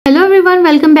Hello everyone,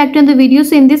 welcome back to another video.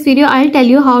 So in this video, I'll tell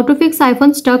you how to fix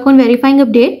iPhone stuck on verifying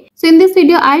update. So in this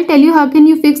video, I'll tell you how can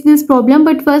you fix this problem.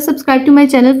 But first, subscribe to my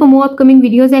channel for more upcoming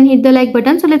videos and hit the like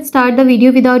button. So let's start the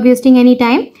video without wasting any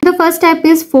time. The first step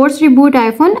is force reboot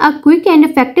iPhone. A quick and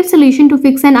effective solution to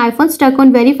fix an iPhone stuck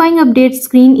on verifying update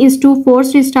screen is to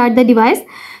force restart the device.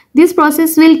 This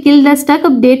process will kill the stuck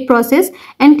update process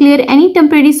and clear any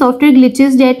temporary software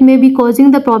glitches that may be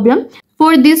causing the problem.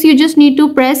 For this, you just need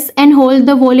to press and hold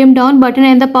the volume down button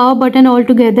and the power button all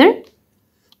together.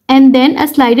 And then a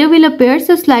slider will appear,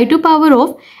 so slide to power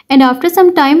off, and after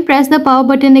some time press the power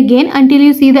button again until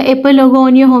you see the Apple logo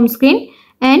on your home screen,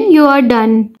 and you are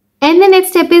done. And the next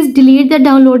step is delete the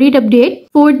downloaded update.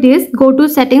 For this, go to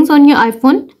settings on your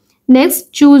iPhone.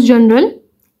 Next, choose general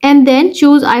and then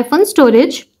choose iPhone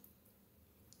storage.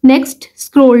 Next,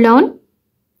 scroll down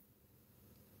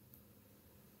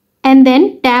and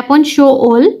then tap on show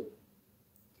all.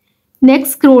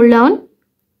 Next, scroll down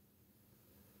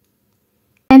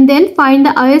and then find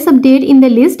the iOS update in the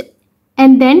list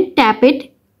and then tap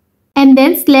it, and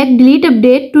then select delete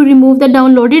update to remove the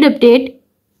downloaded update,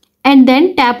 and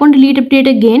then tap on delete update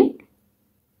again.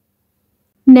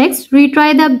 Next,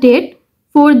 retry the update.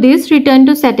 For this, return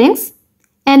to settings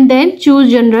and then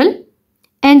choose general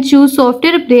and choose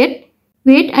software update.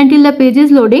 Wait until the page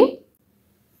is loading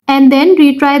and then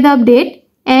retry the update,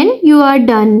 and you are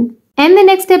done. And the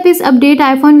next step is update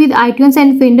iPhone with iTunes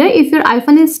and Finder. If your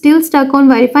iPhone is still stuck on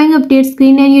verifying update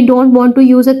screen and you don't want to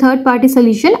use a third-party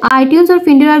solution, iTunes or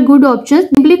Finder are good options.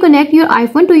 Simply connect your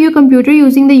iPhone to your computer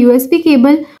using the USB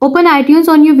cable. Open iTunes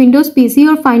on your Windows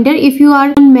PC or Finder if you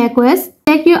are on macOS.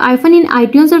 Select your iPhone in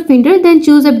iTunes or Finder, then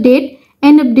choose update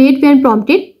and update when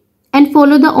prompted, and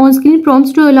follow the on-screen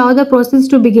prompts to allow the process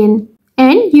to begin.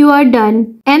 And you are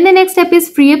done. And the next step is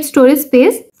free up storage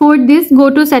space. For this, go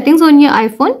to settings on your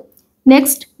iPhone.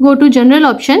 Next, go to general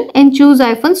option and choose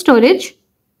iPhone storage.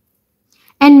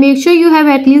 And make sure you have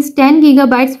at least 10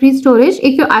 GB free storage.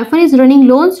 If your iPhone is running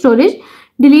low on storage,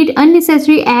 delete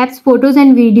unnecessary apps, photos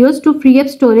and videos to free up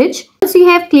storage. Once you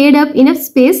have cleared up enough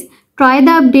space, try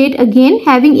the update again.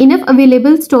 Having enough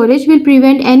available storage will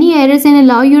prevent any errors and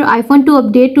allow your iPhone to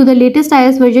update to the latest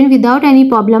iOS version without any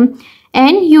problem.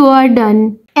 And you are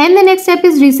done. And the next step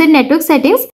is reset network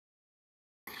settings.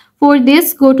 For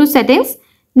this, go to settings.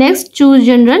 Next, choose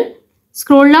general.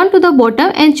 Scroll down to the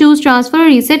bottom and choose transfer or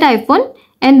reset iPhone,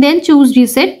 and then choose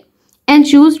reset and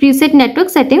choose reset network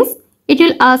settings. It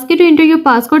will ask you to enter your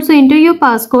passcode, so enter your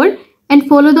passcode and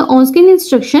follow the on-screen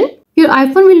instruction. Your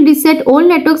iPhone will reset all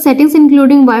network settings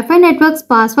including Wi-Fi networks,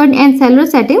 password and cellular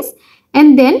settings,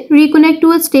 and then reconnect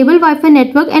to a stable Wi-Fi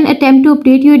network and attempt to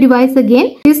update your device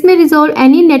again. This may resolve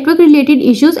any network related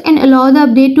issues and allow the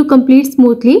update to complete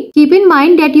smoothly. Keep in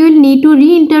mind that you will need to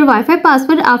re-enter Wi-Fi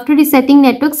password after resetting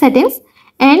network settings,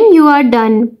 and you are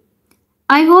done.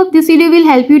 I hope this video will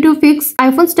help you to fix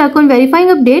iPhone stuck on verifying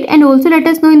update, and also let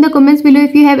us know in the comments below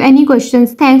if you have any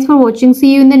questions. Thanks for watching.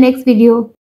 See you in the next video.